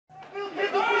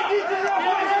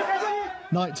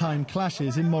Nighttime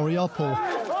clashes in Mariupol.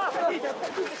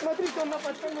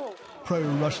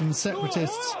 Pro-Russian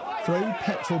separatists throw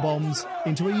petrol bombs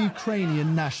into a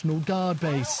Ukrainian National Guard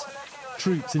base.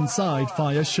 Troops inside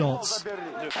fire shots.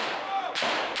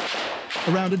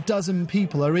 Around a dozen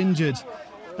people are injured.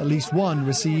 At least one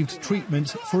received treatment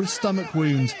for a stomach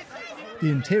wound. The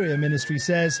Interior Ministry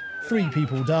says 3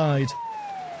 people died.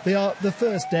 They are the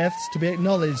first deaths to be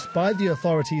acknowledged by the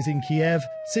authorities in Kiev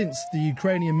since the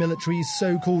Ukrainian military's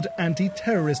so-called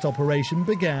anti-terrorist operation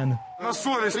began.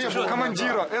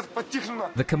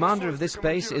 The commander of this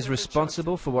base is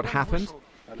responsible for what happened.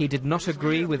 He did not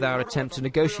agree with our attempt to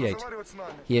negotiate.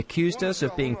 He accused us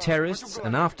of being terrorists,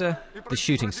 and after, the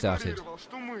shooting started.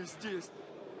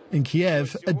 In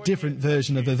Kiev, a different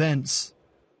version of events.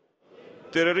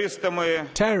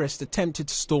 Terrorists attempted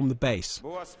to storm the base.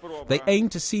 They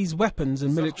aimed to seize weapons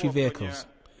and military vehicles.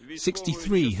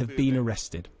 63 have been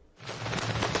arrested.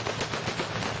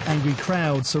 Angry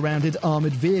crowds surrounded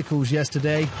armoured vehicles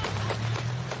yesterday.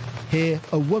 Here,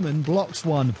 a woman blocks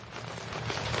one.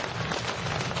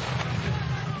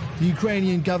 The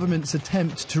Ukrainian government's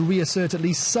attempt to reassert at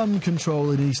least some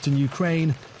control in eastern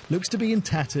Ukraine looks to be in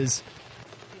tatters.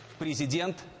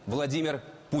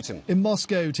 In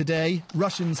Moscow today,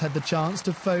 Russians had the chance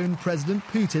to phone President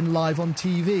Putin live on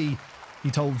TV. He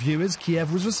told viewers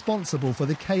Kiev was responsible for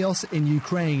the chaos in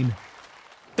Ukraine.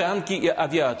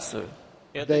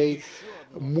 They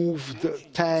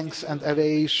moved tanks and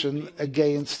aviation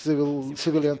against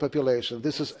civilian population.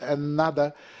 This is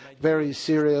another very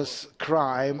serious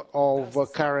crime of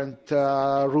current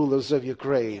rulers of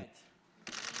Ukraine.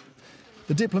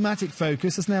 The diplomatic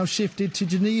focus has now shifted to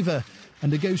Geneva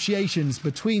and negotiations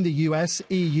between the US,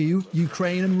 EU,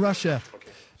 Ukraine and Russia.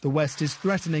 The West is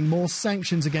threatening more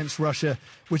sanctions against Russia,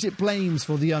 which it blames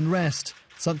for the unrest,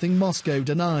 something Moscow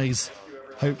denies.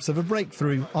 Hopes of a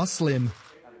breakthrough are slim.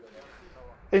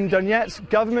 In Donetsk,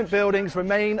 government buildings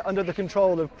remain under the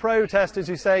control of protesters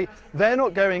who say they're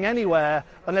not going anywhere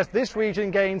unless this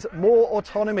region gains more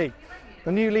autonomy.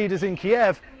 The new leaders in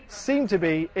Kiev seem to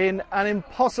be in an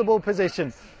impossible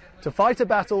position to fight a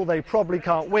battle they probably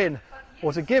can't win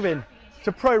or to give in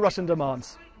to pro-Russian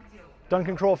demands.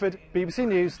 Duncan Crawford, BBC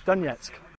News, Donetsk.